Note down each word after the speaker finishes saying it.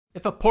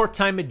If a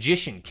part-time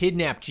magician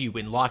kidnapped you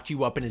and locked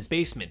you up in his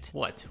basement,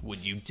 what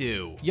would you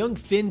do? Young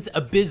Finn's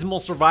abysmal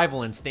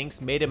survival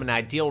instincts made him an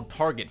ideal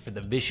target for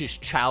the vicious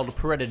child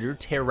predator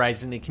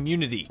terrorizing the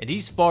community, and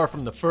he's far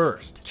from the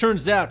first.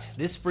 Turns out,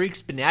 this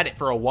freak's been at it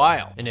for a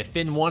while, and if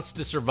Finn wants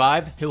to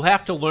survive, he'll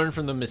have to learn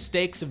from the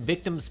mistakes of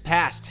victims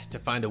past to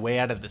find a way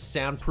out of the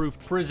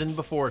soundproof prison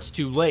before it's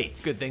too late.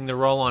 Good thing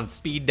they're all on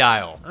speed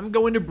dial. I'm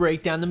going to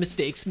break down the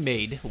mistakes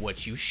made,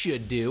 what you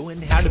should do,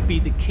 and how to be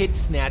the kid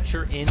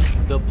snatcher in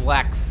The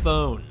Black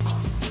Phone.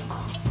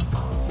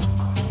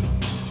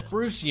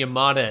 Bruce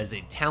Yamada is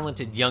a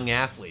talented young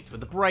athlete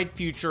with a bright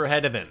future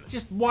ahead of him.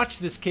 Just watch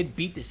this kid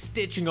beat the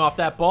stitching off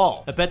that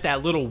ball. I bet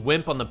that little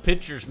wimp on the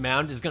pitcher's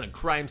mound is gonna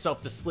cry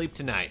himself to sleep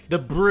tonight. The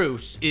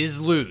Bruce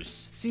is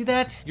loose. See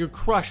that? Your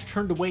crush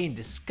turned away in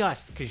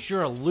disgust because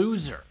you're a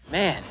loser.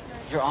 Man,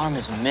 your arm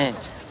is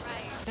mint.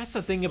 That's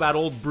the thing about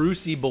old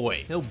Brucey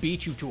boy. He'll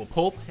beat you to a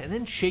pulp and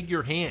then shake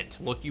your hand,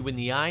 look you in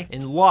the eye,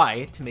 and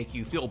lie to make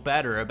you feel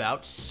better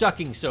about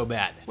sucking so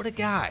bad. What a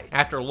guy.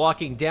 After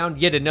locking down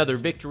yet another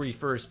victory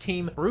for his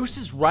team, Bruce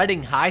is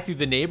riding high through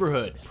the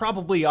neighborhood,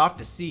 probably off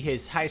to see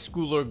his high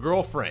schooler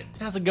girlfriend.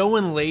 How's it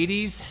going,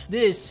 ladies?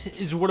 This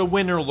is what a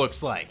winner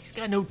looks like. He's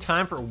got no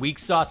time for weak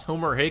sauce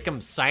Homer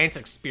Hickam science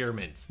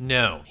experiments.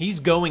 No,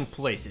 he's going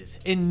places,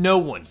 and no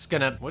one's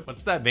gonna...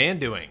 What's that van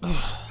doing?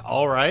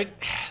 All right,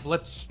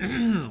 let's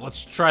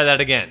try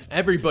that again.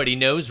 Everybody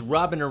knows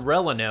Robin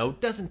Arellano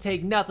doesn't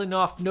take nothing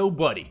off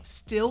nobody.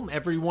 Still,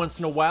 every once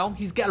in a while,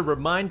 he's got to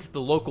remind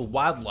the local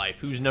wildlife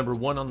who's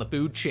 #1 on the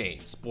food chain.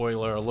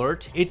 Spoiler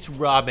alert, it's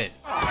Robin.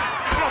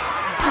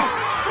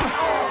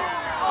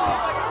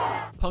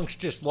 Punk's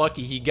just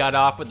lucky he got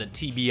off with a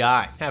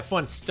TBI. Have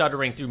fun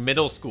stuttering through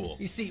middle school.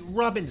 You see,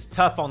 Robin's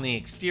tough on the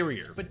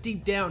exterior, but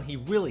deep down he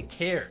really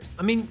cares.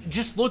 I mean,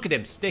 just look at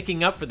him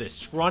sticking up for this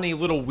scrawny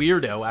little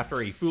weirdo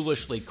after he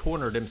foolishly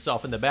cornered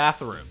himself in the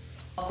bathroom.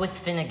 Fuck with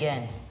Finn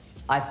again.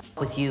 I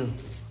fuck with you.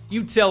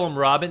 You tell him,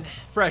 Robin.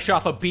 Fresh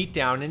off a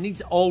beatdown, and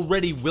he's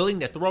already willing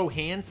to throw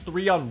hands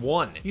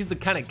 3-on-1. He's the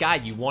kind of guy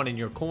you want in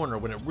your corner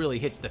when it really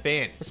hits the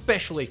fan,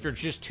 especially if you're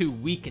just too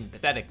weak and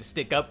pathetic to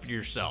stick up for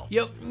yourself.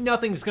 Yep,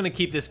 nothing's gonna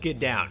keep this kid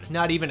down.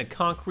 Not even a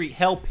concrete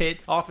hell pit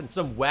off in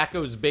some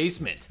wacko's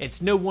basement.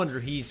 It's no wonder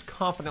he's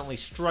confidently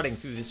strutting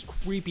through this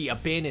creepy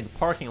abandoned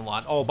parking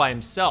lot all by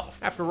himself.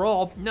 After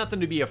all,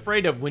 nothing to be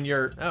afraid of when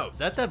you're... Oh, is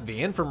that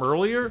van from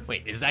earlier?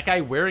 Wait, is that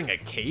guy wearing a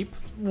cape?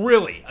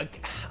 Really?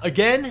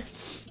 Again?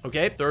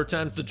 Okay, third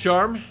time's the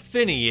charm.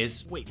 Finny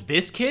is... Wait,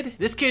 this kid?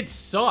 This kid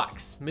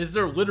sucks. Is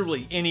there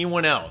literally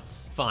anyone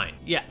else? Fine.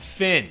 Yeah,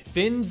 Finn.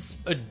 Finn's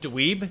a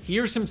dweeb.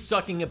 Here's him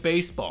sucking a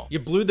baseball. You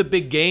blew the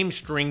big game,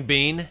 string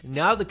bean.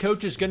 Now the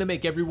coach is gonna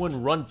make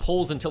everyone run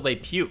polls until they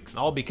puke,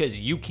 all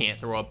because you can't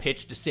throw a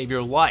pitch to save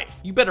your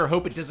life. You better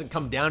hope it doesn't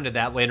come down to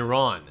that later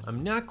on.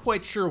 I'm not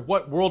quite sure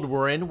what world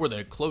we're in where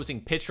the closing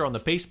pitcher on the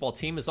baseball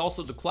team is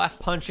also the class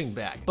punching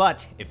bag,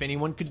 but if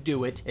anyone could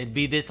do it, it'd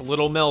be this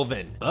little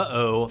Melvin.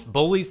 Uh-oh,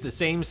 bully's the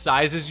same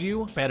size as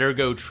you? Better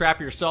go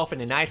trap yourself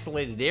in an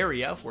isolated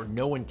area where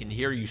no one can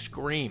hear you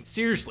scream.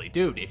 Seriously,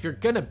 dude, if you're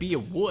gonna be a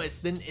wuss,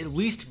 then at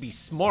least be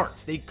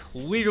smart. They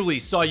clearly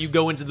saw you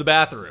go into the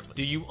bathroom.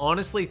 Do you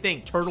honestly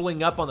think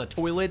turtling up on the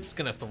toilet's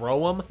gonna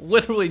throw them?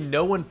 Literally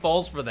no one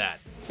falls for that.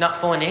 Not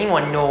fooling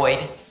anyone,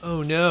 Noid.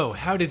 Oh no,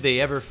 how did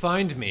they ever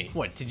find me?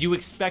 What, did you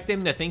expect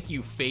them to think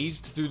you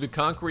phased through the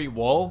concrete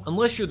wall?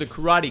 Unless you're the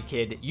Karate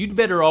Kid, you'd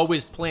better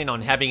always plan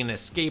on having an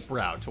escape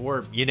route,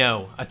 or, you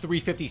know, a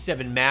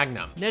 357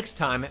 Magnum. Next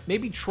time,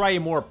 maybe try a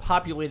more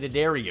populated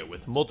area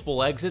with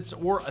multiple exits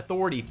or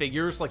authority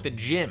figures like the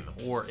gym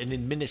or an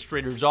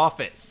administrator's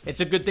office.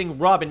 It's a good thing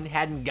Robin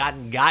hadn't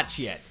gotten got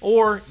yet.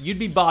 Or you'd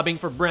be bobbing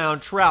for brown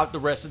trout the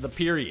rest of the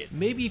period.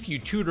 Maybe if you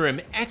tutor him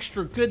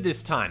extra good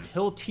this time,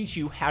 he'll teach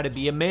you how to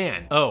be a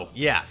man. Oh,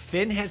 yeah,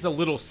 Finn has a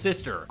little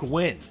sister,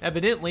 Gwen.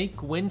 Evidently,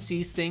 Gwen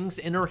sees things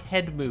in her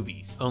head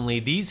movies. Only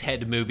these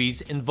head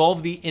movies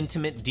involve the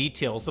intimate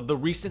details of the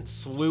recent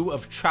slew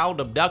of child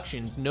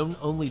abductions known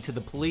only to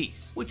the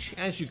police, which,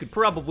 as you could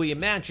probably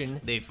imagine,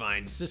 they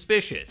find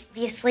suspicious.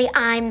 Obviously,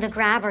 I'm the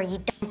grabber, you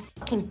dumb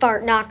fucking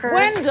fart knockers.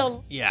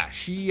 Wendell! Yeah,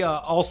 she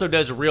also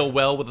does real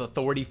well with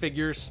authority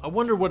figures. I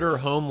wonder what her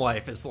home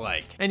life is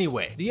like.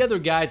 Anyway, the other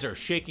guys are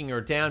shaking her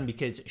down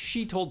because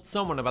she told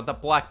someone about the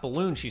black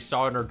balloon she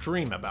saw in her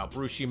dream about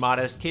Bruce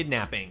Yamada's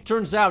kidnapping.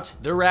 Turns out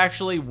there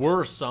actually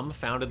were some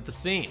found at the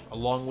scene,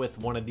 along with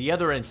one of the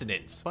other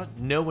incidents, but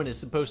no one is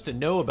supposed to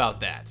know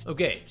about that.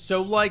 Okay,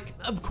 so like,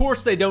 of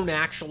course they don't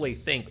actually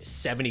think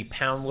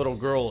 70-pound little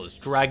girl is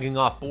dragging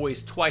off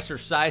boys twice her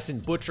size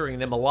and butchering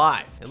them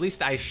alive. At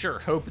least I sure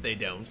hope they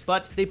don't.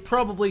 But they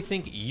probably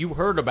think you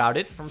heard about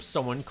it from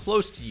someone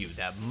close to you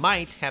that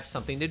might have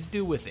something to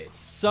do with it.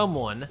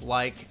 Someone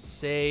like,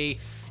 say,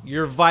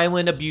 You're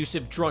violent,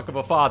 abusive, drunk of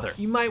a father.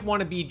 You might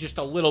want to be just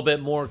a little bit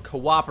more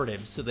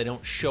cooperative so they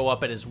don't show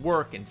up at his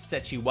work and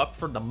set you up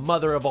for the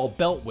mother of all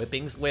belt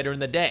whippings later in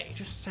the day.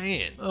 Just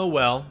saying. Oh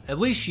well, at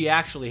least she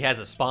actually has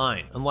a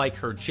spine, unlike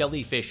her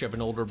jellyfish of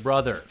an older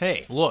brother.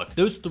 Hey, look,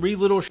 those three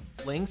little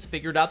lings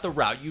figured out the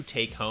route you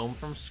take home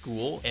from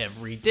school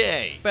every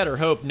day. Better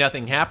hope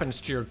nothing happens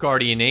to your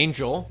guardian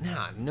angel.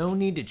 Nah, no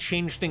need to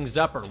change things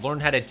up or learn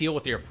how to deal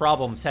with your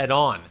problems head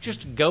on.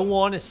 Just go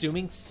on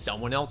assuming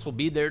someone else will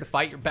be there to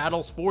fight your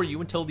battles for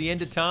you until the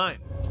end of time.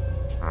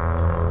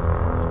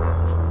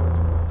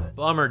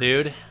 Bummer,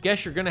 dude.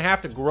 Guess you're gonna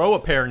have to grow a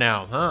pair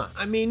now, huh?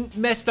 I mean,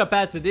 messed up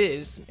as it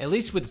is, at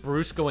least with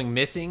Bruce going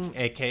missing,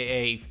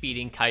 aka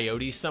feeding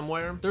coyotes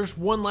somewhere, there's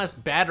one less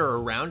batter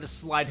around to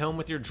slide home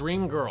with your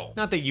dream girl.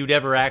 Not that you'd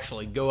ever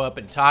actually go up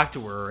and talk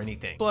to her or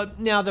anything. But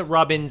now that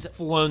Robin's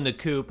flown the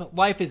coop,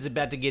 life is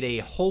about to get a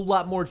whole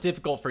lot more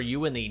difficult for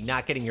you in the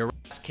not getting your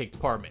ass kicked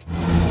department.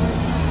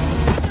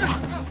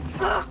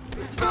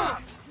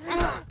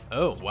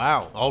 Oh,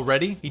 wow.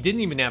 Already? He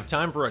didn't even have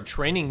time for a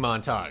training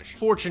montage.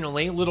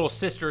 Fortunately, little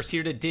sister's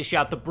here to dish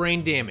out the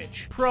brain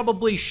damage.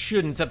 Probably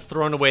shouldn't have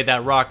thrown away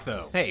that rock,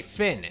 though. Hey,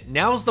 Finn,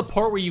 now's the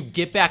part where you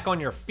get back on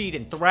your feet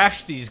and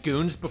thrash these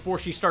goons before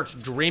she starts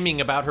dreaming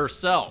about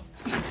herself.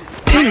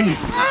 Gwen!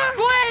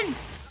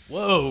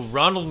 Whoa,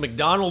 Ronald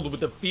McDonald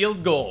with a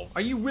field goal.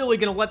 Are you really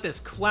gonna let this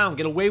clown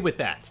get away with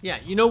that? Yeah,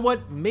 you know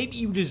what? Maybe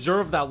you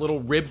deserve that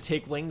little rib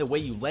tickling the way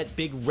you let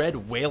Big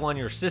Red wail on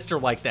your sister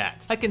like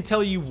that. I can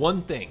tell you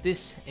one thing,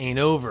 this ain't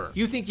over.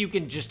 You think you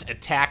can just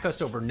attack us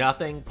over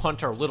nothing,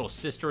 punch our little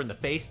sister in the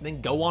face, and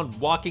then go on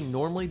walking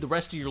normally the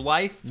rest of your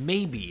life?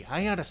 Maybe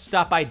I ought to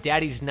stop by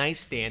Daddy's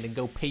nightstand and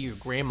go pay your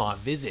grandma a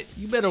visit.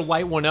 You better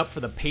light one up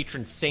for the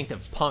patron saint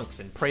of punks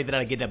and pray that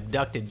I get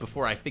abducted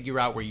before I figure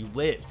out where you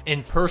live.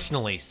 And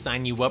personally,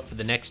 sign you up for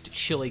the next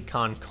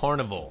ChiliCon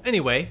carnival.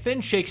 Anyway,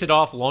 Finn shakes it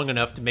off long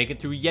enough to make it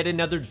through yet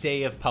another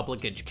day of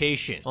public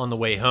education. On the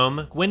way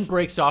home, Gwen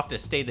breaks off to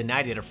stay the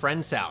night at a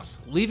friend's house,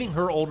 leaving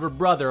her older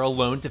brother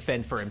alone to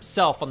fend for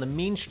himself on the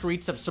mean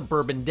streets of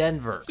suburban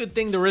Denver. Good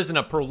thing there isn't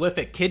a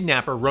prolific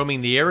kidnapper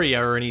roaming the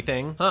area or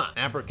anything. Huh,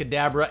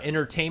 abracadabra,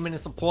 entertainment and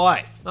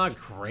supplies. Oh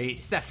great,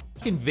 it's that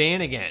fucking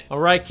van again.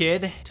 Alright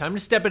kid, time to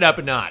step it up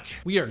a notch.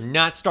 We are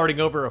not starting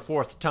over a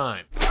fourth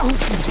time.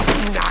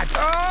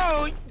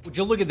 Would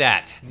you look at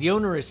that? The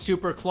owner is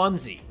super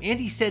clumsy, and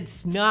he said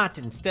snot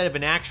instead of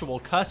an actual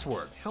cuss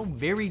word. How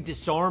very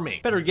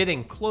disarming. Better get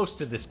in close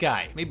to this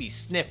guy. Maybe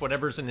sniff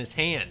whatever's in his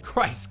hand.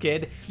 Christ,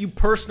 kid, you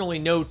personally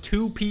know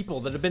 2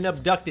 people that have been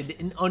abducted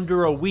in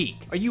under a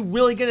week. Are you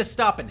really gonna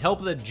stop and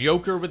help the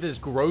Joker with his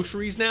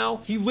groceries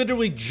now? He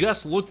literally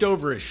just looked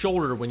over his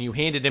shoulder when you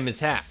handed him his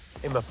hat.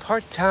 I'm a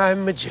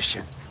part-time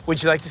magician.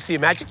 Would you like to see a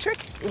magic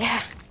trick?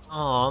 Yeah.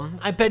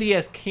 I bet he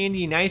has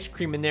candy and ice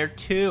cream in there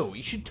too.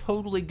 You should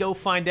totally go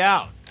find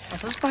out. Are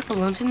those black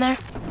balloons in there?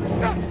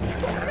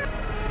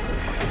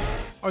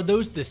 Are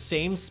those the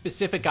same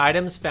specific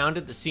items found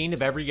at the scene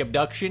of every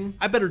abduction?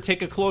 I better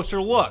take a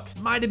closer look.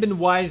 Might have been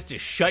wise to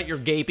shut your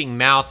gaping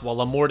mouth while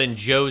Immortan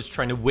Joe's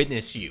trying to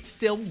witness you.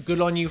 Still,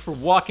 good on you for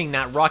walking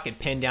that rocket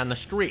pen down the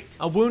street.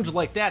 A wound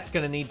like that's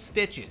gonna need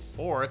stitches,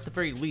 or at the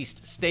very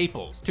least,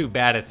 staples. Too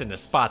bad it's in a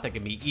spot that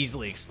can be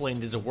easily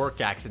explained as a work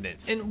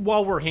accident. And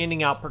while we're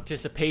handing out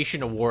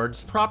participation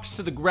awards, props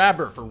to the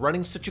grabber for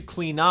running such a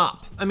clean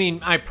op. I mean,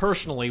 I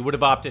personally would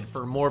have opted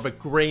for more of a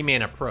gray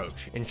man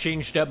approach and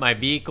changed up my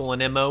vehicle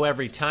and MO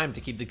every time to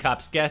keep the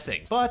cops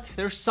guessing. But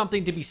there's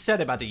something to be said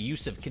about the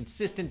use of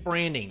consistent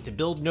branding to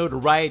build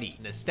notoriety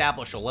and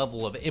establish a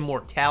level of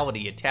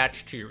immortality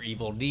attached to your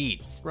evil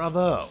deeds.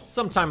 Bravo.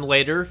 Sometime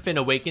later, Finn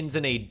awakens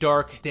in a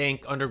dark,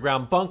 dank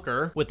underground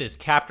bunker with his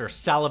captor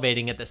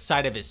salivating at the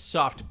sight of his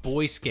soft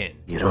boy skin.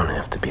 You don't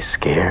have to be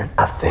scared.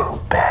 Nothing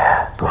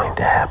bad going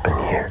to happen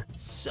here.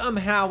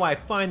 Somehow I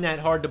find that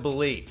hard to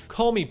believe.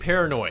 Call me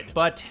paranoid,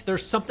 but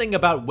there's something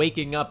about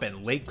waking up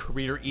in late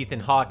career Ethan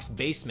Hawke's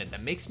basement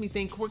that makes me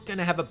think we're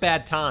gonna have a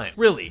bad time.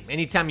 Really,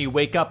 anytime you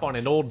wake up on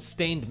an old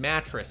stained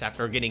mattress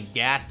after getting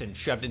gassed and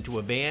shoved into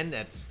a van,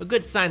 that's a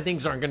good sign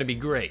things aren't gonna be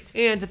great.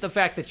 And the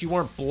fact that you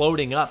weren't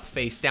bloating up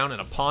face down in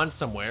a pond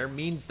somewhere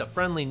means the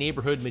friendly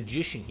neighborhood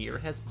magician here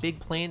has big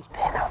plans.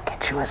 Then I'll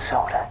get you a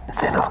soda.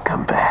 Then I'll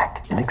come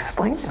back and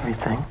explain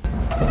everything.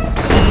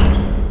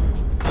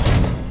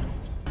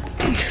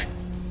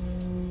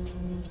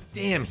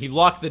 Damn, he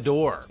locked the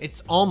door.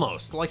 It's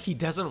almost like he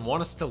doesn't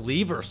want us to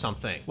leave or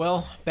something.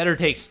 Well, better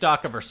take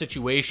stock of our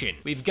situation.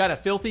 We've got a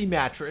filthy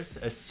mattress,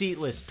 a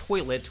seatless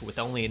toilet with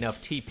only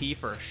enough TP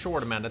for a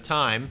short amount of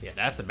time. Yeah,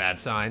 that's a bad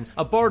sign.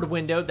 A barred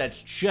window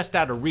that's just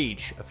out of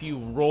reach, a few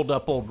rolled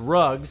up old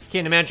rugs.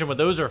 Can't imagine what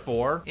those are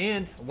for.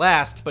 And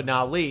last but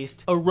not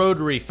least, a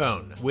rotary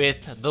phone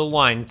with the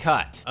line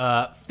cut.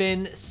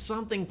 Finn,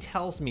 something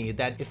tells me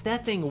that if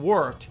that thing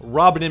worked,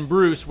 Robin and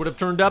Bruce would have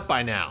turned up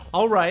by now.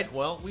 All right,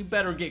 well, we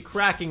better get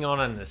cracking on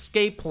an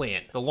escape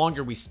plan. The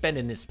longer we spend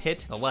in this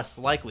pit, the less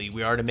likely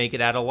we are to make it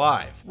out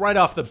alive. Right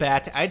off the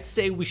bat, I'd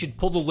say we should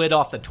pull the lid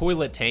off the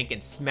toilet tank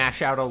and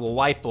smash out all the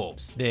light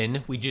bulbs.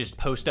 Then we just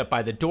post up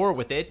by the door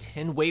with it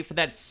and wait for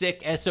that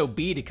sick SOB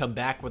to come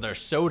back with our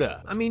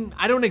soda. I mean,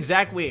 I don't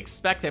exactly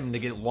expect him to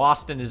get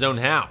lost in his own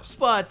house,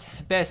 but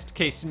best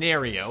case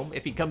scenario,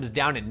 if he comes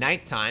down at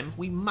nighttime,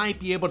 we might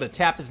be able to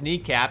tap his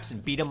kneecaps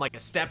and beat him like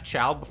a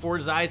stepchild before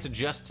his eyes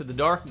adjust to the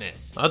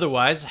darkness.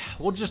 Otherwise,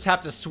 we'll just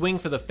have to swing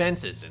for the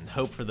fences and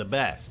hope for the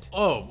best.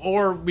 Oh,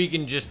 or we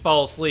can just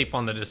fall asleep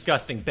on the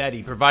disgusting bed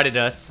he provided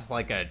us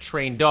like a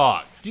trained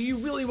dog. Do you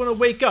really want to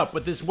wake up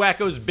with this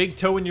wacko's big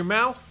toe in your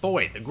mouth?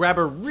 Boy, the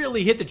grabber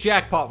really hit the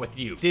jackpot with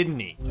you, didn't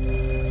he?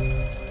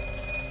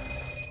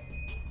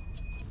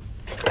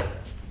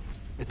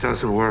 It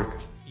doesn't work.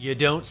 You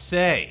don't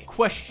say.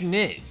 Question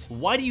is,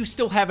 why do you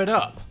still have it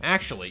up?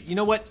 Actually, you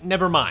know what?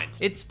 Never mind.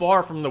 It's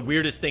far from the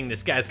weirdest thing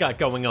this guy's got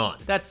going on.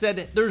 That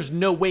said, there's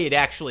no way it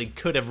actually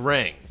could have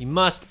rang. He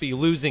must be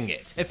losing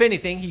it. If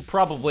anything, he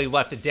probably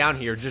left it down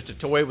here just to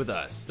toy with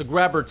us. The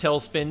grabber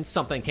tells Finn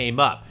something came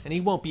up, and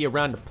he won't be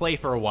around to play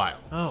for a while.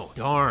 Oh,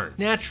 darn.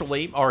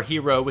 Naturally, our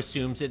hero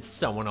assumes it's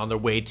someone on their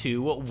way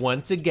to,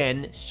 once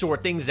again,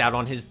 sort things out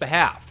on his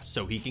behalf,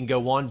 so he can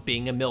go on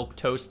being a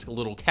milquetoast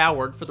little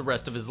coward for the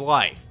rest of his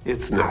life.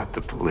 It's not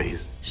the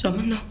police.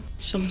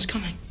 Someone's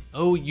coming.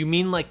 Oh, you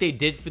mean like they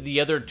did for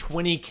the other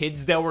 20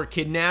 kids that were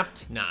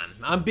kidnapped? Nah,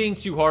 I'm being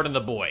too hard on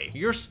the boy.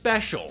 You're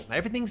special.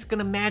 Everything's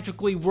gonna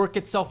magically work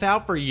itself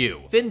out for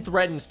you. Finn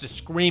threatens to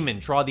scream and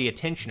draw the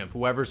attention of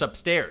whoever's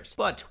upstairs.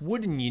 But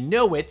wouldn't you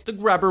know it, the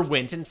grabber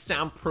went and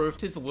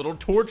soundproofed his little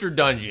torture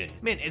dungeon.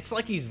 Man, it's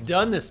like he's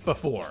done this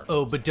before.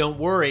 Oh, but don't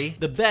worry.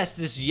 The best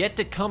is yet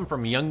to come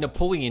from young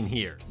Napoleon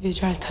here. If you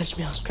try to touch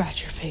me, I'll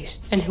scratch your face.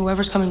 And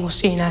whoever's coming will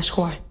see and ask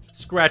why.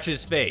 Scratch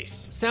his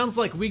face. Sounds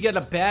like we got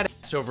a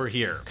badass over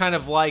here. Kind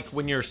of like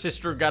when your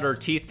sister got her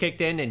teeth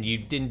kicked in and you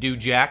didn't do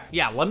jack.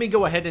 Yeah, let me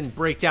go ahead and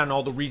break down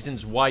all the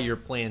reasons why your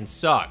plan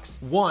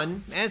sucks.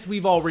 1, as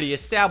we've already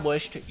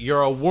established,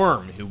 you're a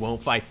worm who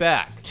won't fight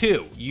back.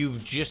 2,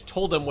 you've just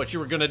told him what you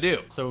were gonna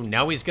do, so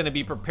now he's gonna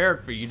be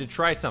prepared for you to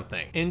try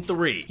something. And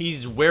 3,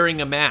 he's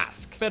wearing a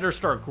mask. Better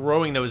start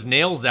growing those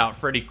nails out,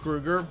 Freddy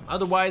Krueger.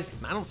 Otherwise,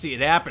 I don't see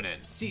it happening.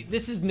 See,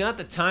 this is not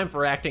the time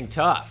for acting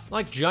tough.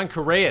 Like John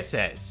Correa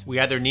says, we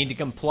either need to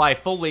comply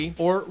fully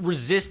or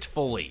resist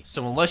fully.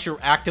 So unless you're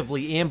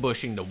actively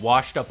ambushing the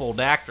washed up old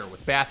actor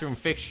with bathroom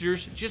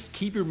fixtures, just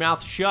keep your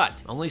mouth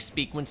shut. Only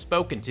speak when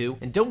spoken to,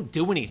 and don't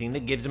do anything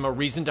that gives him a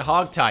reason to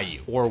hogtie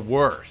you, or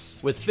worse.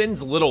 With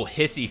Finn's little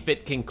hissy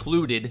fit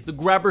concluded, the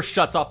grabber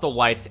shuts off the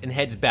lights and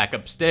heads back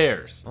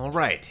upstairs. All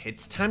right,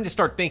 it's time to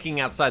start thinking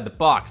outside the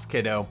box,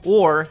 kiddo.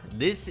 Or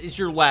this is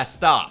your last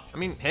stop. I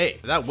mean, hey,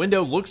 that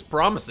window looks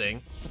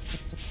promising.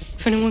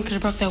 If anyone could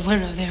have broke that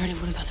window, they already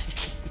would have done it.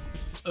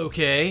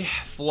 Okay,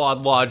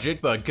 flawed logic,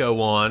 but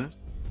go on.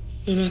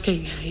 You're not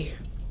getting out of here.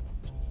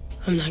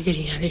 I'm not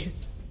getting out of here.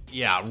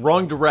 Yeah,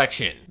 wrong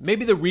direction.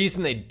 Maybe the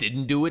reason they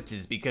didn't do it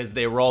is because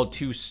they were all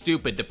too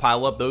stupid to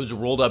pile up those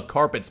rolled up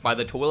carpets by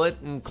the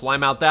toilet and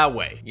climb out that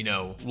way. You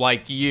know,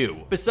 like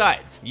you.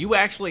 Besides, you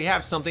actually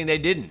have something they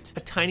didn't. A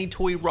tiny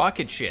toy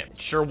rocket ship.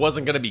 It sure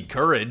wasn't gonna be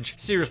courage.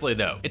 Seriously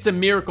though, it's a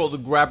miracle the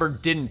grabber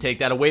didn't take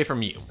that away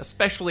from you,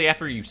 especially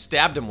after you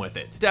stabbed him with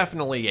it.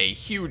 Definitely a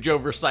huge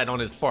oversight on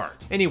his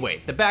part.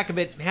 Anyway, the back of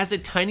it has a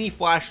tiny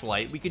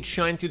flashlight we could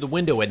shine through the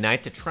window at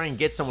night to try and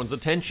get someone's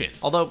attention.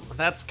 Although,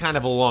 that's kind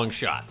of a long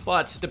shot.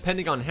 But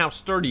depending on how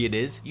sturdy it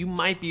is, you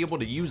might be able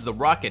to use the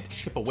rocket to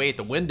chip away at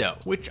the window,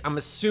 which I'm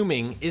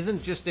assuming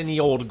isn't just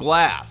any old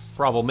glass.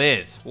 Problem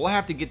is, we'll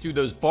have to get through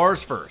those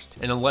bars first,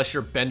 and unless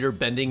you're Bender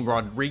Bending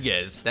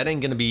Rodriguez, that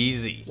ain't gonna be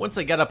easy. Once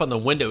I got up on the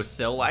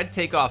windowsill, I'd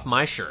take off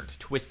my shirt,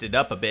 twist it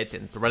up a bit,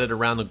 and thread it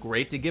around the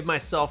grate to give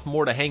myself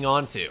more to hang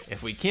on to.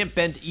 If we can't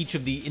bend each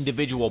of the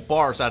individual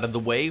bars out of the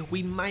way,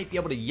 we might be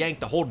able to yank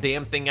the whole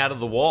damn thing out of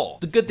the wall.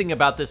 The good thing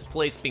about this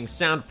place being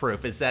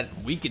soundproof is that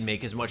we can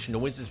make as much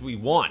noise as we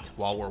want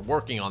while we're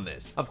working on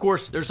this. Of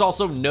course, there's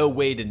also no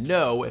way to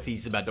know if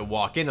he's about to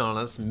walk in on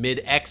us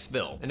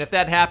mid-exfil, and if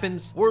that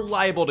happens, we're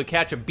liable to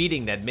catch a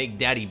beating that'd make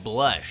daddy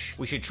blush.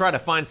 We should try to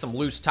find some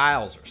loose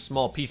tiles or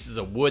small pieces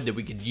of wood that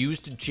we could use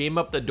to jam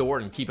up the door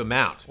and keep him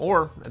out,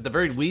 or at the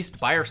very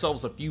least, buy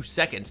ourselves a few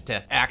seconds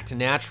to act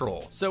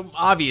natural. So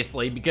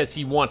obviously, because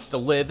he wants to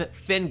live,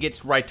 Finn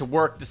gets right to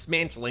work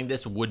dismantling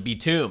this would-be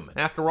tomb.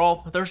 After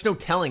all, there's no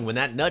telling when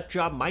that nut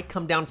job might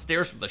come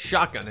downstairs with a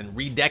shotgun and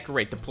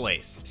redecorate the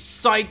place.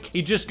 Psych!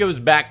 He just goes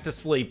back to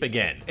sleep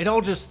again. It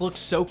all just looks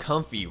so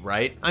comfy,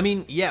 right? I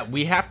mean, yeah,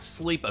 we have to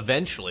sleep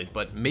eventually,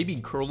 but maybe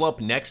curl up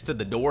next to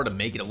the door to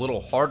make it a little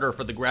harder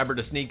for the grabber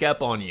to sneak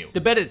up on you. The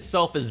bed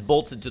itself is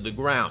bolted to the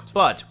ground,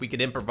 but we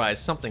could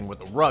improvise something with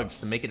the rugs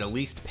to make it at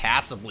least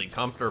passively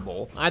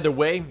comfortable. Either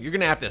way, you're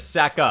gonna have to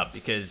sack up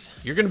because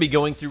you're gonna be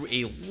going through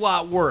a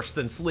lot worse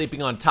than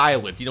sleeping on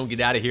tile if you don't get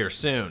out of here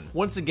soon.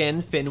 Once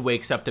again, Finn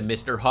wakes up to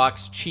Mr.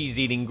 Hawk's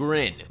cheese-eating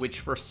grin, which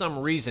for some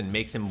reason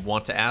makes him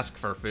want to ask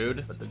for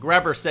food, but the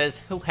grabber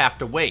says he'll have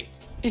to wait.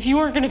 If you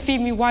weren't gonna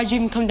feed me, why'd you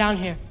even come down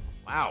here?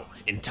 Wow,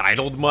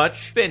 entitled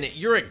much? Finn,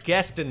 you're a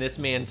guest in this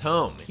man's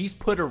home. He's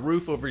put a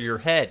roof over your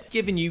head,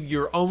 given you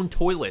your own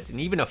toilet and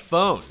even a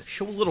phone.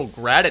 Show a little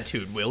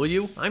gratitude, will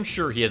you? I'm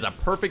sure he has a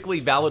perfectly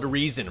valid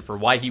reason for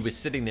why he was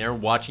sitting there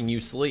watching you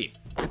sleep.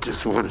 I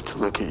just wanted to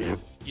look at you.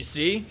 You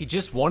see? He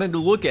just wanted to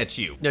look at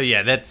you. No,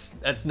 yeah,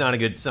 that's not a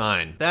good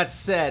sign. That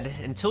said,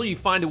 until you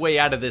find a way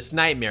out of this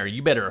nightmare,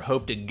 you better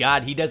hope to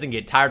God he doesn't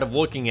get tired of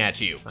looking at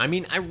you. I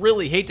mean, I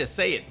really hate to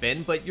say it,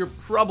 Finn, but you're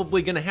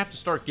probably gonna have to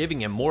start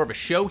giving him more of a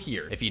show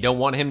here if you don't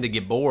want him to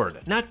get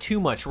bored. Not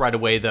too much right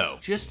away though.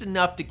 Just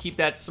enough to keep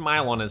that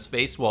smile on his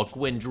face while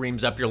Gwen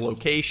dreams up your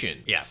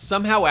location. Yeah,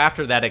 somehow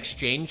after that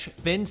exchange,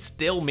 Finn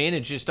still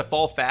manages to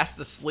fall fast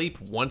asleep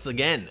once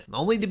again,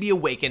 only to be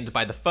awakened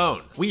by the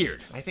phone.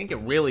 Weird. I think it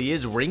really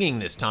is ringing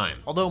this time,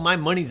 although my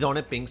money's on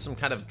it being some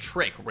kind of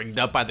trick rigged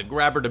up by the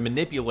grabber to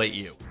manipulate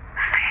you.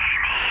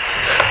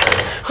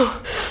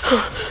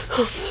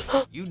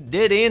 You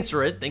did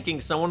answer it,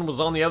 thinking someone was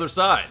on the other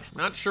side.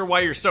 Not sure why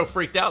you're so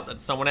freaked out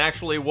that someone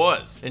actually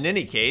was. In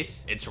any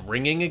case, it's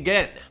ringing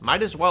again.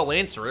 Might as well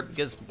answer it,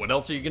 because what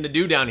else are you gonna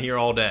do down here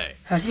all day?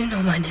 How do you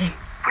know my name?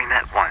 We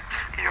met once.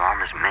 Your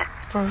arm is mint.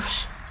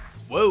 Bruce.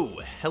 Whoa,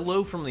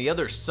 hello from the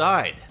other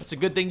side. It's a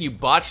good thing you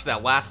botched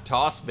that last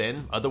toss,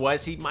 Finn.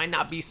 Otherwise, he might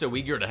not be so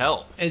eager to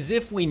help. As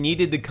if we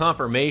needed the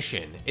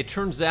confirmation, it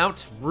turns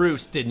out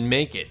Bruce didn't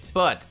make it.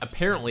 But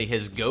apparently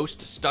his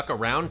ghost stuck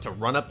around to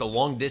run up the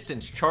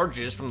long-distance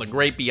charges from the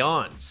great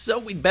beyond. So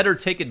we'd better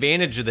take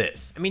advantage of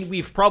this. I mean,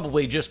 we've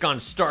probably just gone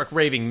stark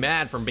raving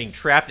mad from being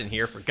trapped in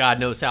here for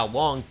God knows how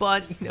long,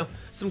 but, you know,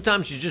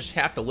 sometimes you just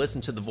have to listen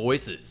to the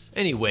voices.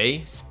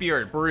 Anyway,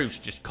 Spirit Bruce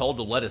just called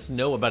to let us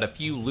know about a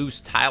few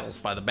loose tiles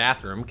by the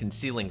bathroom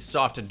concealing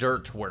soft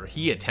dirt where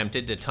he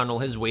attempted to tunnel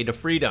his way to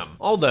freedom.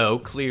 Although,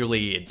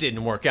 clearly it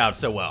didn't work out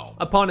so well.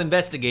 Upon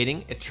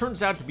investigating, it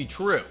turns out to be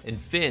true, and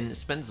Finn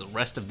spends the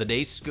rest of the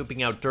day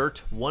scooping out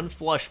dirt one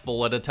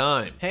flushful at a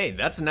time. Hey,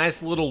 that's a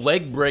nice little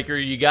leg breaker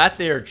you got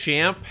there,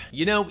 champ.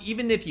 You know,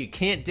 even if you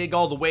can't dig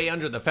all the way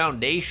under the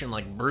foundation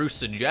like Bruce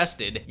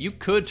suggested, you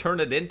could turn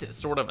it into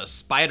sort of a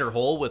spider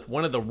hole with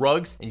one of the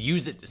rugs and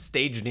use it to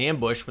stage an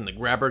ambush when the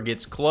grabber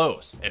gets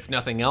close. If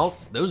nothing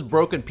else, those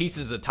broken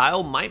pieces of tile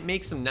might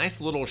make some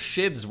nice little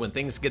shivs when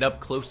things get up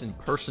close and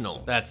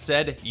personal. That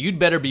said, you'd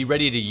better be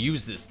ready to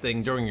use this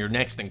thing during your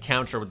next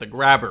encounter with the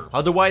grabber.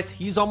 Otherwise,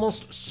 he's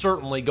almost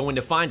certainly going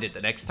to find it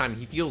the next time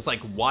he feels like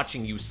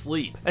watching you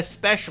sleep,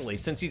 especially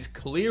since he's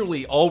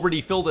clearly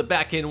already filled it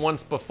back in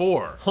once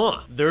before.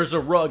 Huh, there's a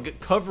rug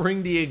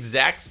covering the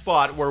exact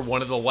spot where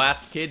one of the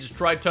last kids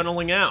tried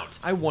tunneling out.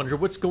 I wonder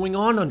what's going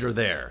on under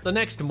there. The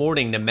next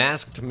morning, the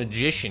masked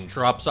magician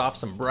drops off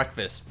some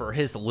breakfast for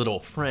his little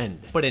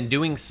friend, but in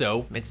doing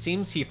so, it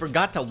seems he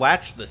forgot to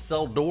latch the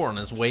cell door on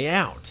his way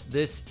out.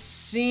 This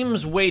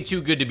seems way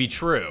too good to be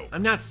true.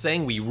 I'm not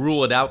saying we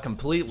rule it out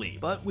completely,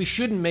 but we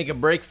shouldn't make a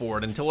break for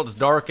it until it's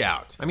dark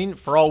out. I mean,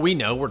 for all we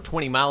know, we're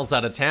 20 miles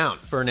out of town.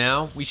 For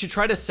now, we should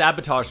try to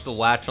sabotage the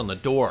latch on the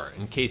door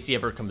in case he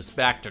ever comes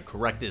back to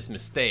correct his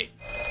mistake.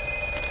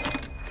 It's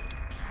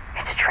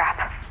a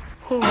trap.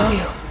 Who are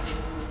you?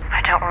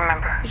 I don't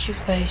remember. Did you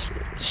play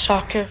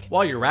soccer?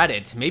 While you're at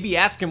it, maybe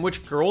ask him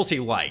which girls he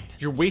liked.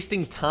 You're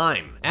wasting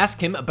time.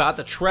 Ask him about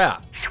the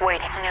trap. Just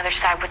waiting on the other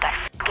side with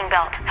that fucking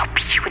belt. I'll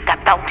beat you with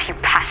that belt until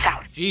you pass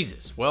out.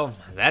 Jesus, well,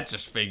 that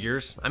just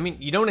figures. I mean,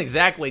 you don't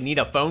exactly need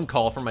a phone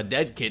call from a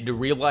dead kid to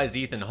realize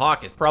Ethan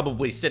Hawke is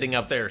probably sitting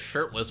up there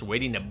shirtless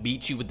waiting to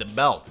beat you with the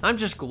belt. I'm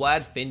just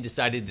glad Finn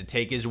decided to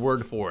take his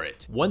word for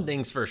it. One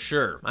thing's for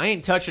sure, I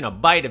ain't touching a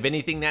bite of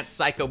anything that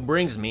psycho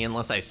brings me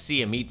unless I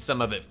see him eat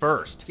some of it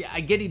first. Yeah,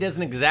 I get he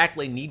doesn't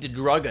exactly need to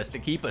drug us to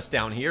keep us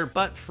down here,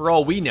 but for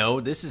all we know,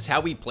 this is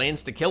how he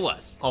plans to kill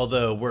us.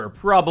 Although we're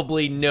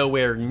probably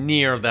nowhere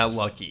near that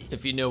lucky,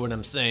 if you know what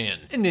I'm saying.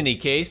 In any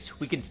case,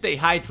 we can stay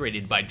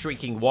hydrated by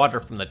drinking water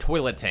from the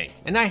toilet tank,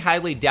 and I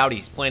highly doubt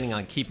he's planning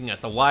on keeping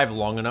us alive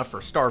long enough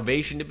for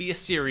starvation to be a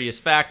serious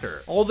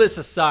factor. All this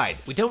aside,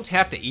 we don't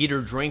have to eat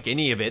or drink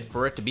any of it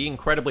for it to be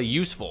incredibly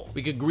useful.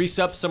 We could grease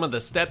up some of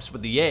the steps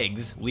with the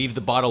eggs, leave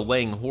the bottle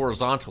laying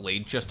horizontally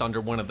just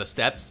under one of the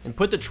steps, and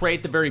put the tray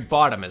at the very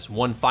bottom as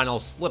one final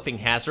slipping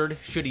hazard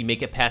should he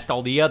make it past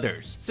all the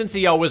others. Since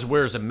he always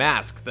wears a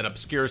mask that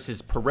obscures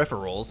his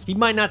peripherals, he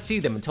might not see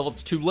them until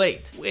it's too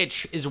late,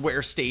 which is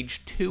where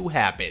Stage 2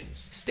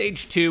 happens.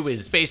 Stage 2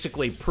 is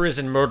basically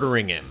prison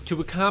murdering him. To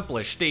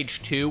accomplish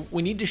Stage 2,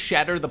 we need to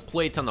shatter the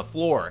plate on the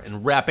floor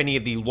and wrap any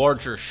of the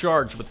larger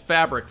shards with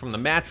fabric from the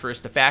mattress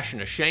to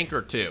fashion a shank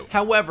or two.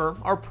 However,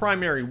 our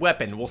primary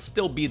weapon will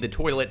still be the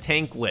toilet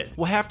tank lid.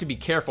 We'll have to be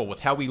careful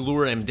with how we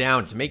lure him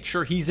down to make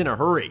sure he's in a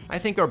hurry. I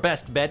think our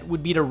best bet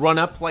would be to run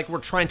up like we're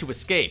trying to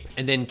escape,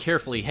 and then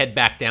carefully head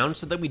back down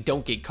so that we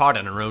don't get caught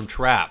in our own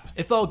trap.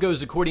 If all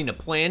goes according to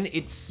plan,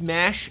 it's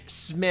smash,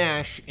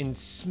 smash, and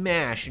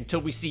smash until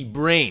we see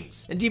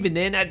brains. And even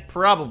then, I'd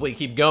probably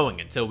keep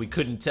going until we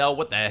couldn't tell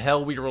what the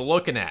hell we were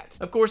looking at.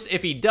 Of course,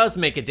 if he does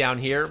make it down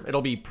here,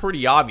 it'll be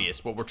pretty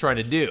obvious what we're trying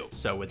to do.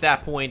 So at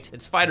that point,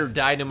 it's fight or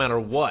die no matter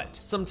what.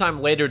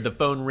 Sometime later, the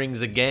phone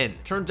rings again.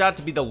 Turns out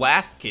to be the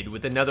last kid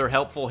with another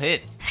helpful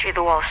hint. See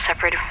the wall is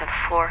separated from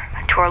the floor.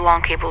 I tore a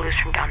long cable loose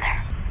from down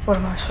there. What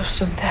am I supposed to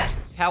do with that?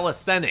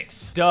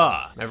 Calisthenics.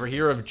 Duh. Ever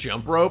hear of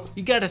jump rope?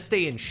 You gotta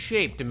stay in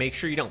shape to make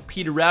sure you don't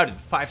peter out in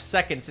 5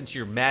 seconds into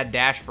your mad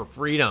dash for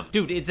freedom.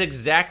 Dude, it's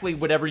exactly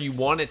whatever you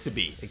want it to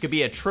be. It could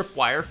be a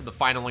tripwire for the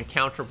final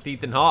encounter with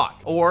Ethan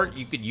Hawke, or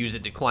you could use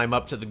it to climb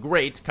up to the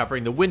grate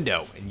covering the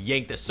window and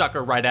yank the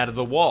sucker right out of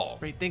the wall.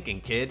 Great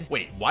thinking, kid.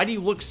 Wait, why do you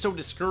look so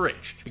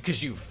discouraged?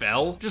 Because you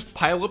fell? Just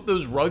pile up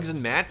those rugs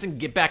and mats and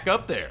get back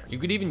up there. You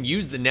could even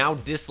use the now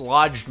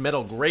dislodged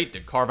metal grate to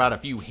carve out a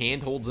few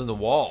handholds in the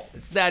wall.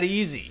 It's that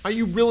easy. Are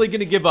you really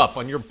gonna give up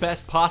on your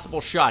best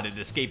possible shot at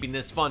escaping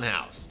this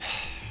funhouse?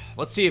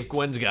 Let's see if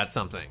Gwen's got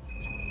something.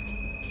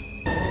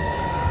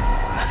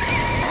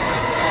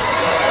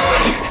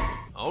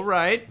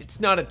 Alright, it's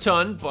not a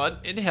ton, but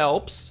it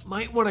helps.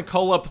 Might want to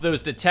call up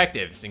those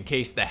detectives in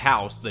case the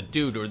house, the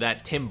dude, or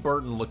that Tim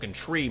Burton looking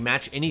tree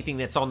match anything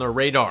that's on their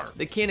radar.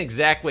 They can't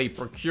exactly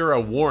procure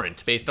a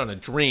warrant based on a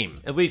dream,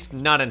 at least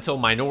not until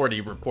Minority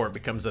Report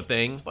becomes a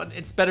thing, but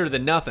it's better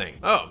than nothing.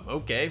 Oh,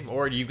 okay,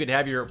 or you could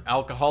have your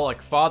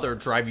alcoholic father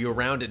drive you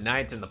around at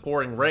night in the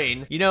pouring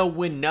rain, you know,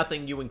 when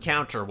nothing you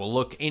encounter will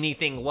look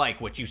anything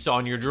like what you saw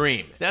in your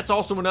dream. That's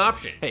also an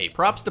option. Hey,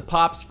 props to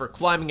Pops for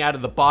climbing out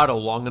of the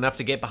bottle long enough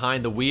to get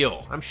behind the wheel.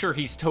 I'm sure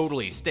he's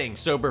totally staying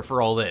sober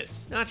for all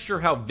this. Not sure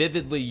how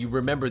vividly you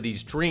remember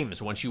these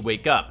dreams once you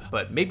wake up,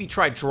 but maybe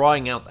try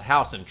drawing out the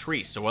house and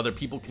trees so other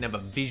people can have a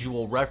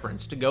visual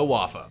reference to go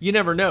off of. You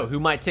never know who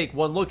might take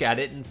one look at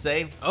it and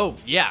say, oh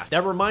yeah,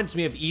 that reminds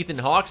me of Ethan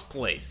Hawke's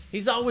place.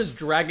 He's always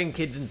dragging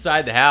kids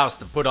inside the house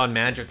to put on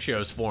magic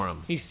shows for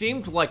him. He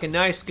seemed like a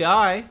nice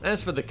guy.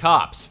 As for the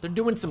cops, they're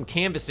doing some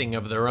canvassing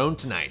of their own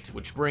tonight,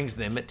 which brings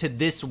them to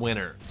this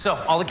winner. So,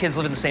 all the kids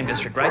live in the same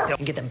district, right? They'll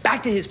get them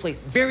back to his place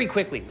very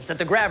quickly. That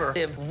the grabber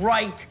lived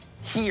right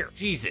here.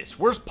 Jesus,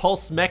 where's Paul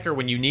Smecker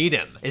when you need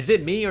him? Is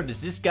it me, or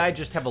does this guy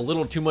just have a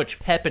little too much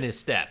pep in his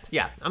step?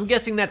 Yeah, I'm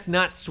guessing that's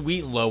not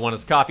Sweet and Low on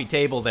his coffee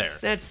table there.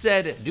 That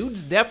said,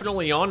 dude's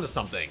definitely onto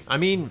something. I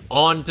mean,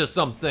 onto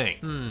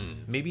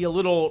something. Maybe a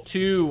little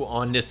too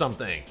onto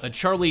something. A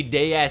Charlie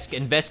Day-esque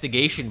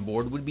investigation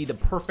board would be the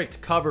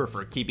perfect cover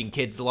for keeping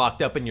kids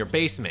locked up in your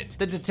basement.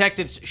 The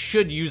detectives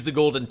should use the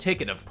golden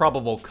ticket of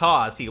probable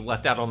cause he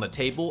left out on the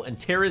table and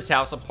tear his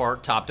house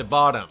apart top to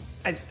bottom.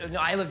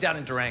 I live down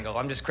in Durango.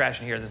 I'm just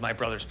crashing here. This is my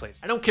brother's place.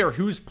 I don't care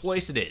whose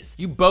place it is.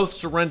 You both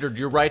surrendered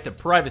your right to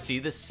privacy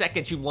the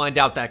second you lined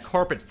out that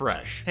carpet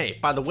fresh. Hey,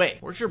 by the way,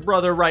 where's your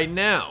brother right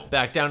now?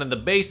 Back down in the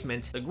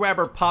basement, the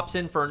grabber pops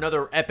in for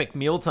another epic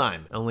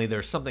mealtime. Only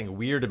there's something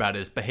weird about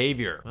his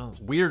behavior. Well,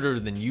 weirder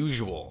than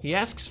usual. He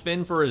asks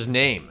Finn for his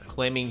name,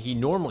 claiming he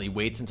normally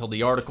waits until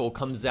the article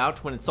comes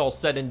out when it's all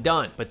said and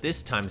done. But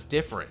this time's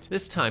different.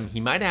 This time,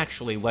 he might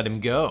actually let him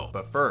go.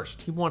 But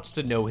first, he wants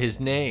to know his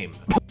name.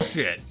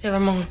 Bullshit. Sailor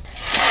Moon.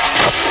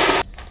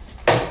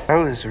 I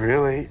was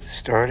really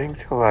starting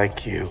to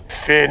like you.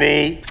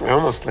 Finny, I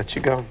almost let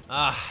you go.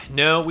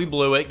 No, we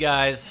blew it,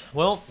 guys.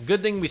 Well,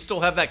 good thing we still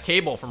have that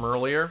cable from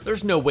earlier.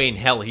 There's no way in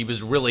hell he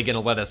was really gonna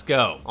let us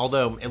go.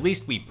 Although, at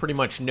least we pretty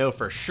much know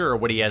for sure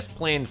what he has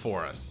planned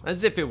for us.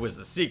 As if it was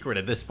a secret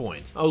at this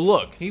point. Oh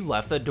look, he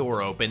left the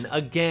door open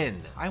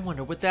again. I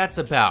wonder what that's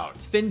about.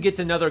 Finn gets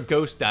another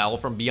ghost dial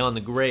from beyond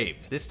the grave.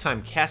 This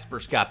time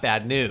Casper's got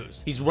bad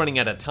news. He's running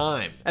out of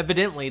time.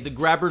 Evidently, the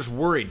grabber's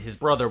worried his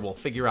brother will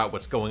figure out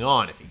what's going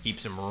on if he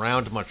keeps him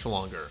around much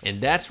longer. And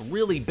that's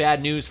really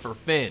bad news for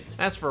Finn.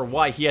 As for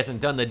why he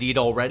hasn't done the deed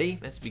already,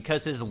 that's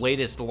because his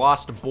latest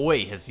lost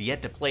boy has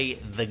yet to play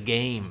the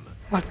game.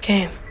 What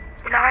game?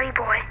 Naughty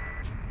Boy.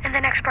 And the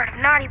next part of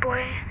Naughty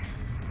Boy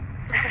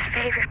is his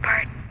favorite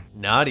part.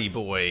 Naughty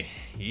Boy.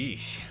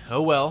 Yeesh.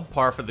 Oh well,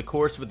 par for the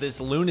course with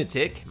this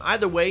lunatic.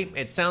 Either way,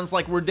 it sounds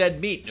like we're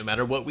dead meat no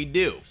matter what we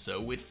do,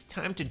 so it's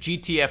time to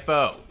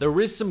GTFO.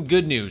 There is some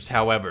good news,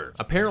 however.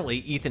 Apparently,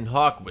 Ethan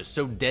Hawke was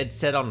so dead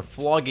set on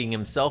flogging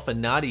himself a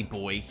naughty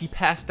boy, he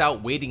passed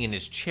out waiting in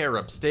his chair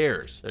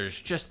upstairs. There's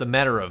just the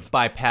matter of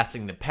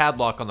bypassing the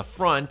padlock on the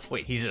front.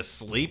 Wait, he's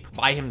asleep?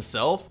 By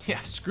himself?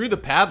 Yeah, screw the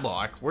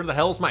padlock. Where the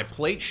hell's my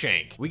plate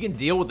shank? We can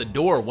deal with the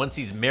door once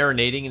he's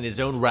marinating in his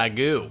own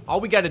ragu.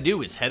 All we gotta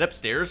do is head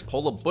upstairs,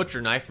 pull a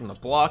butcher knife from the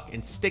block,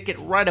 and stick it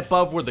right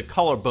above where the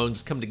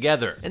collarbones come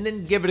together, and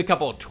then give it a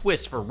couple of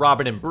twists for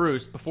Robin and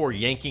Bruce before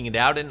yanking it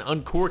out and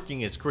uncorking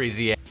his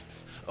crazy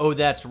ass. Oh,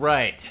 that's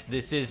right.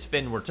 This is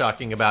Finn we're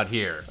talking about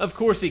here. Of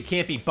course, he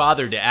can't be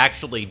bothered to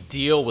actually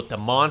deal with the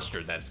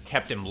monster that's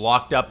kept him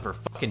locked up for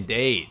fucking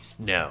days.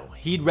 No,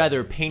 he'd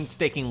rather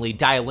painstakingly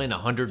dial in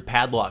 100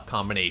 padlock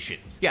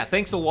combinations. Yeah,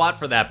 thanks a lot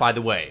for that, by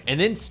the way.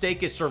 And then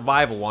stake his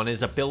survival on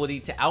his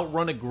ability to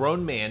outrun a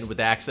grown man with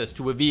access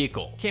to a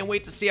vehicle. Can't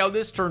wait to see how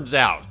this turns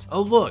out.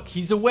 Oh look,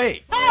 he's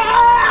awake.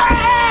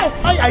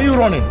 Why are you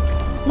running?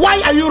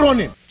 Why are you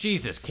running?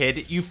 Jesus,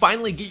 kid, you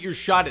finally get your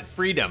shot at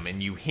freedom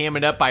and you ham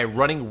it up by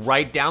running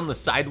right down the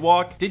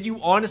sidewalk? Did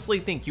you honestly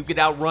think you could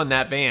outrun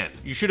that van?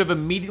 You should have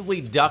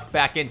immediately ducked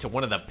back into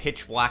one of the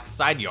pitch black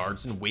side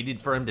yards and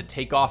waited for him to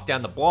take off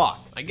down the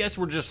block. I guess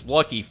we're just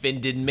lucky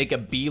Finn didn't make a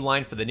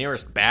beeline for the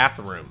nearest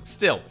bathroom.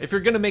 Still, if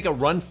you're gonna make a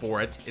run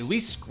for it, at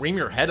least scream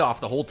your head off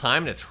the whole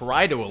time to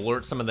try to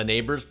alert some of the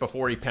neighbors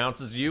before he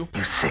pounces you.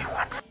 You say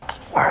one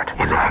word,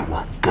 and I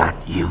will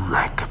gut you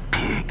like a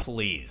pig.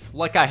 Please,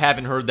 like I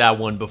haven't heard that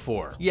one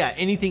before. Yeah,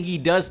 anything he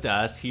does to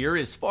us here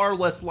is far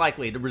less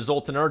likely to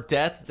result in our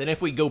death than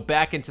if we go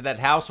back into that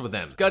house with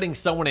him. Gutting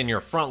someone in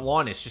your front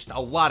lawn is just a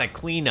lot of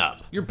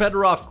cleanup. You're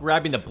better off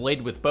grabbing the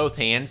blade with both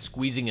hands,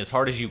 squeezing as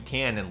hard as you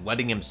can, and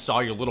letting him saw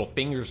your little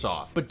fingers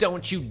off. But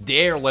don't you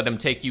dare let him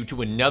take you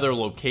to another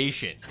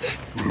location.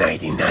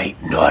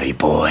 Nighty-night, naughty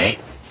boy.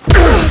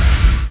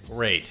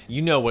 Great,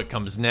 you know what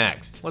comes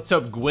next. Let's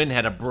hope Gwen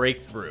had a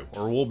breakthrough,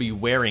 or we'll be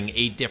wearing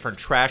 8 different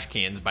trash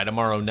cans by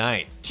tomorrow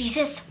night.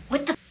 Jesus,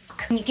 what the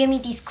fuck? You give me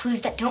these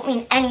clues that don't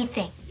mean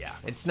anything. Yeah,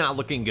 it's not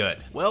looking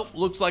good. Well,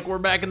 looks like we're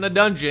back in the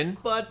dungeon,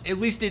 but at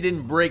least it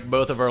didn't break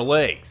both of our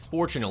legs.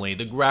 Fortunately,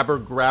 the grabber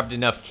grabbed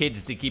enough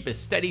kids to keep a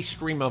steady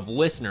stream of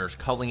listeners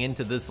calling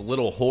into this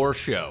little horror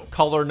show.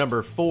 Caller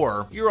number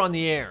 4, you're on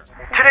the air.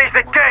 Today's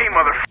the day,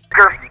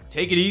 motherfucker.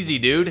 Take it easy,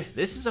 dude.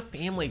 This is a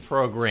family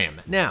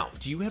program. Now,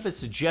 do you have a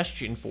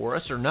suggestion for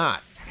us or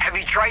not? Have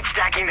you tried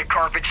stacking the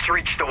carpets to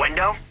reach the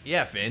window?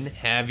 Yeah, Finn,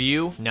 have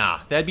you?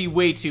 Nah, that'd be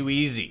way too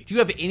easy. Do you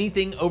have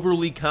anything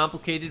overly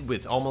complicated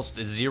with almost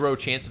a 0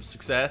 chance of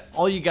success?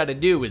 All you gotta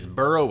do is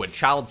burrow a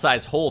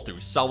child-sized hole through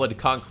solid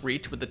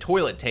concrete with a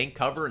toilet tank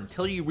cover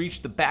until you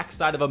reach the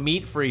backside of a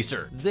meat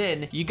freezer.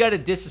 Then, you gotta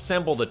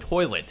disassemble the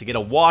toilet to get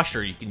a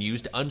washer you can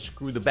use to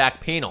unscrew the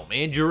back panel,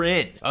 and you're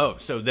in. Oh,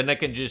 so then I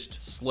can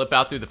just slip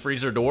out through the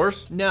freezer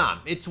doors? Nah,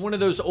 it's one of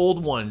those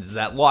old ones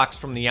that locks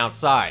from the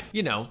outside.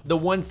 You know, the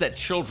ones that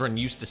children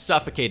used to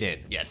suffocate in.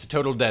 Yeah, it's a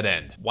total dead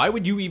end. Why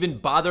would you even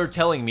bother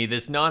telling me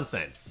this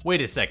nonsense? Wait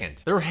a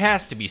second. There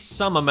has to be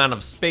some amount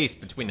of space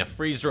between the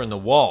freezer and the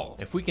wall.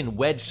 If we can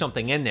wedge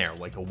something in there,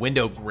 like a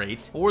window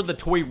grate or the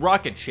toy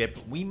rocket ship,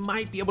 we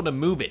might be able to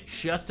move it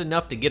just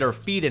enough to get our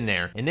feet in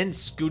there and then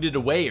scoot it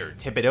away or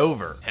tip it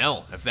over.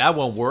 Hell, if that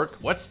won't work,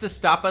 what's to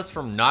stop us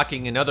from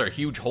knocking another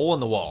huge hole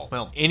in the wall?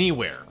 Well,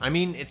 anywhere. I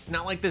mean, it's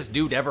not like this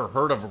dude ever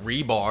heard of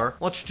rebar.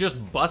 Let's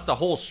just bust a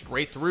hole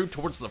straight through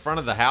towards the front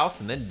of the house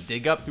and then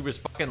dig up through his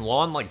fucking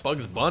lawn like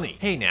Bugs Bunny.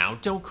 Hey now,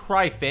 don't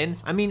cry, Finn.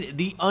 I mean,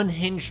 the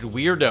unhinged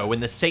weirdo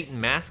in the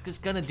Satan mask is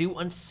gonna do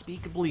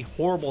unspeakably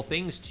horrible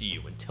things to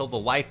you until the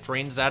life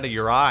drains out of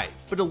your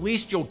eyes. But at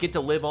least you'll get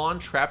to live on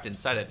trapped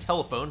inside a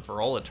telephone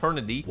for all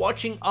eternity,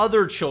 watching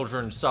other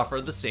children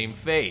suffer the same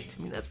fate.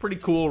 I mean, that's pretty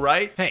cool,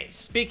 right? Hey,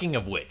 speaking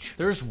of which,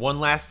 there's one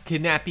last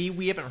kidnappee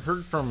we haven't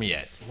heard from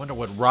yet. I wonder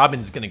what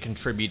Robin's gonna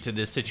contribute to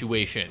this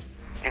situation.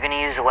 You're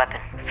gonna use a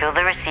weapon. Fill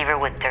the receiver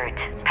with dirt.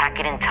 Pack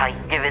it in tight.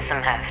 Give it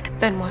some heft.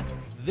 Then what?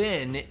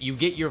 Then you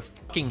get your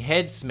fucking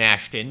head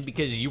smashed in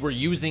because you were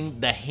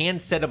using the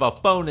handset of a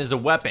phone as a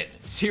weapon.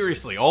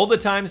 Seriously, all the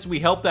times we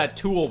help that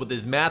tool with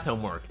his math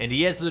homework and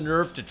he has the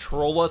nerve to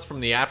troll us from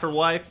the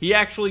afterlife, he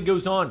actually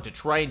goes on to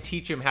try and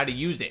teach him how to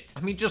use it.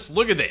 I mean, just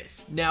look at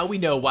this. Now we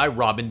know why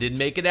Robin didn't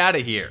make it out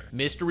of here.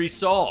 Mystery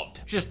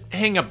solved. Just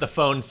hang up the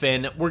phone,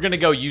 Finn. We're gonna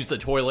go use the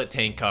toilet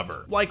tank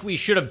cover. Like we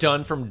should have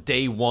done from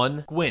day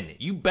 1. Gwen,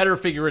 you better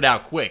figure it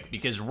out quick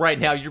because right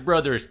now your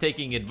brother is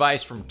taking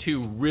advice from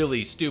 2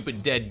 really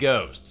stupid dead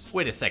ghosts.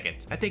 Wait a second.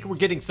 I think we're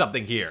getting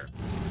something here.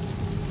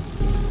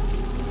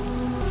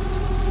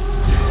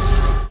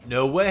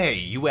 No way,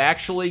 you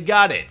actually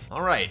got it.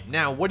 All right,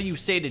 now what do you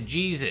say to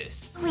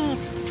Jesus?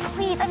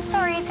 Please, I'm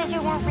sorry I said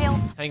you weren't real.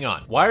 Hang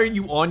on, why are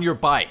you on your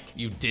bike?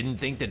 You didn't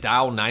think to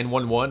dial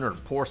 911 or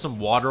pour some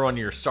water on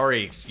your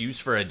sorry excuse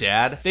for a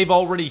dad? They've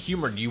already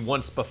humored you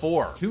once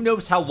before. Who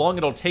knows how long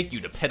it'll take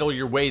you to pedal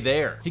your way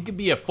there? He could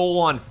be a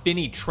full-on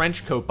Finny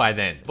trench coat by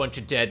then. Bunch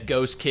of dead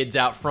ghost kids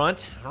out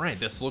front. All right,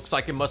 this looks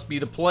like it must be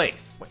the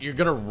place. What, you're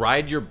gonna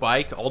ride your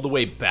bike all the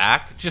way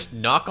back? Just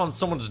knock on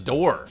someone's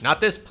door,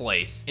 not this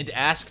place, and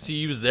ask to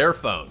use their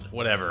phone.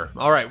 Whatever.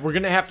 All right, we're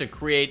gonna have to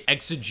create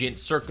exigent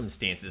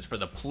circumstances for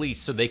the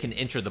police so they can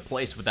enter the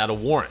place without a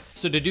warrant.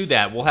 So to do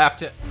that, we'll have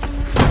to...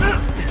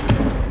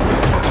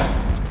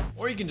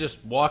 Or you can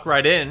just walk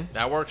right in.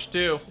 That works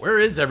too. Where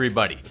is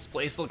everybody? This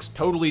place looks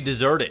totally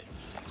deserted.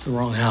 It's the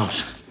wrong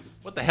house.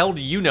 What the hell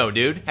do you know,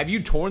 dude? Have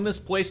you torn this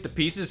place to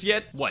pieces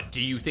yet? What,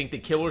 do you think the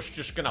killer's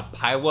just gonna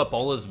pile up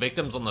all his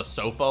victims on the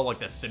sofa like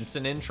the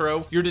Simpson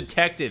intro? Your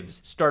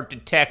detectives, start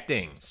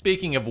detecting.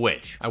 Speaking of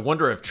which, I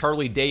wonder if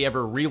Charlie Day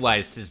ever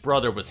realized his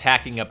brother was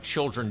hacking up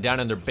children down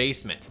in their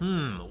basement.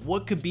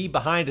 What could be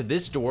behind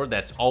this door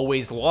that's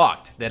always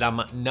locked, that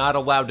I'm not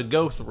allowed to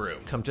go through?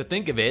 Come to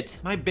think of it,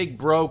 my big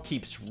bro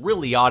keeps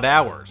really odd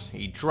hours.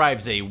 He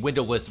drives a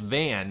windowless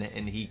van,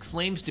 and he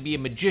claims to be a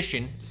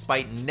magician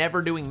despite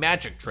never doing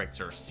magic tricks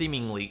or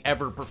seemingly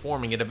ever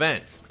performing at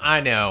events. I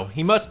know,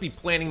 he must be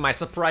planning my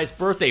surprise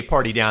birthday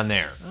party down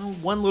there. Oh,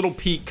 one little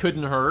peek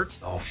couldn't hurt.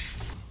 Oh,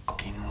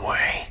 fucking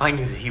way. I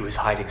knew that he was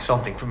hiding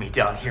something from me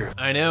down here.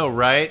 I know,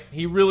 right?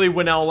 He really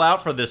went all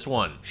out for this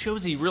one.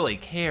 Shows he really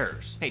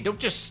cares. Hey, don't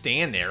just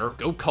stand there.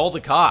 Go call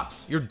the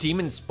cops. Your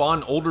demon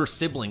spawn older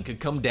sibling could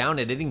come down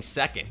at any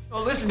second.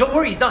 Oh, listen, don't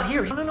worry, he's not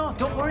here. No,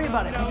 don't worry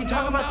about it. We can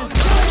talk about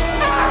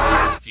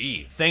this.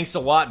 Gee, thanks a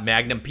lot,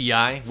 Magnum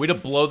PI. Way to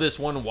blow this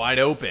one wide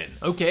open.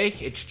 Okay,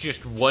 it's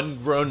just one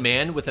grown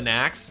man with an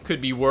axe.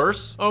 Could be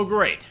worse. Oh,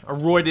 great. A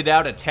roided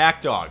out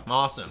attack dog.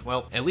 Awesome.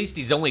 Well, at least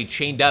he's only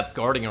chained up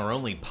guarding our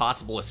only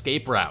possible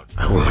escape route.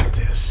 I want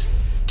this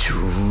to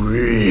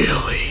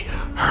really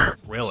hurt.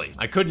 Really?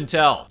 I couldn't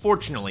tell.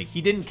 Fortunately,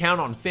 he didn't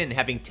count on Finn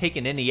having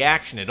taken any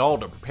action at all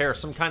to prepare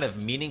some kind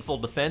of meaningful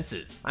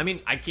defenses. I mean,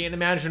 I can't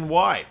imagine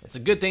why. It's a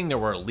good thing there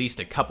were at least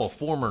a couple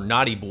former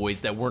naughty boys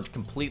that weren't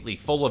completely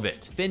full of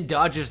it. Finn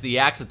dodges the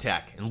axe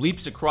attack and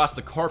leaps across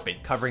the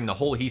carpet, covering the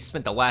hole he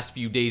spent the last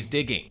few days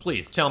digging.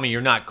 Please tell me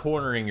you're not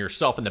cornering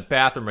yourself in the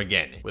bathroom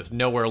again. With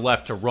nowhere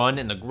left to run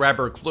and the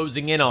grabber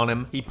closing in on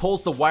him, he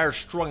pulls the wire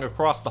strung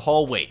across the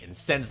hallway and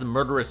sends the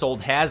murderous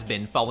old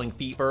has-been falling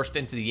feet first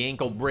into the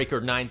ankle breaker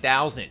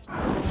 9000.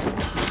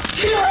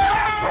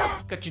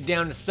 Got you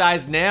down to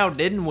size now,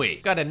 didn't we?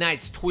 Got a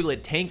nice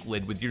toilet tank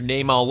lid with your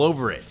name all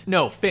over it.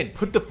 No, Finn,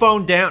 put the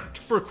phone down.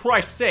 For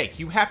Christ's sake,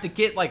 you have to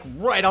get like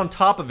right on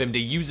top of him to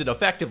use it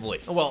effectively.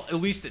 Well, at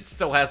least it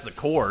still has the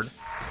cord.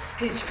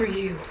 It's for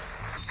you.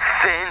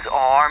 Finn's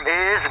arm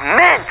is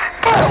mint!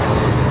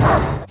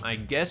 I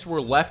guess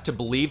we're left to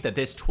believe that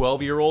this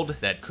 12-year-old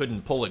that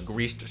couldn't pull a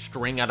greased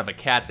string out of a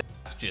cat's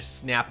ass just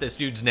snapped this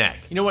dude's neck.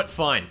 You know what?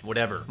 Fine.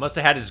 Whatever. Must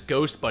have had his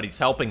ghost buddies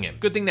helping him.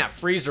 Good thing that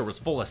freezer was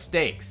full of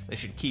steaks. They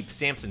should keep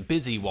Samson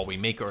busy while we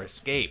make our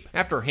escape.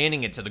 After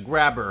handing it to the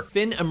grabber,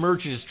 Finn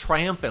emerges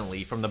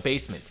triumphantly from the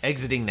basement,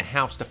 exiting the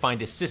house to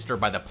find his sister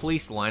by the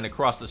police line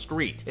across the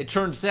street. It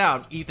turns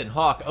out Ethan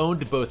Hawke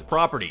owned both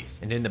properties,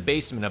 and in the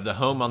basement of the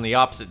home on the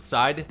opposite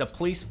side, the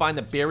police find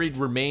the buried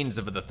remains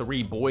of the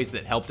 3 boys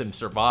that helped him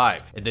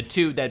survive, and the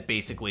 2 that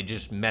basically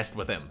just messed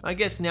with him. I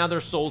guess now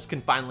their souls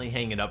can finally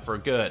hang it up for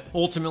good.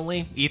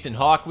 Ultimately, Ethan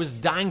Hawke was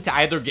dying to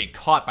either get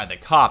caught by the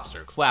cops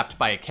or clapped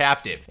by a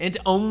captive, and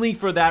only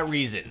for that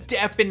reason.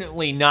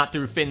 Definitely not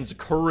through Finn's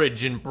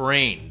courage and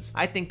brains.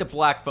 I think the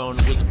black phone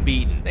was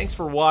beaten. Thanks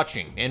for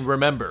watching, and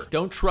remember,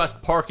 don't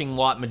trust parking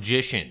lot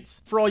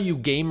magicians. For all you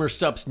gamer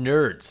subs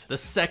nerds, the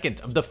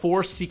second of the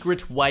 4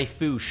 secret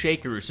waifu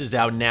shakers is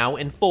out now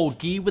in full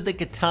gi with a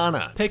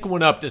katana. Pick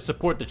one up to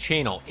support the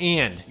channel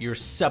and your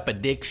sup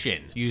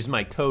addiction. Use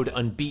my code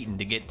UNBEATEN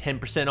to get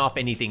 10% off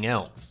anything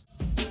else.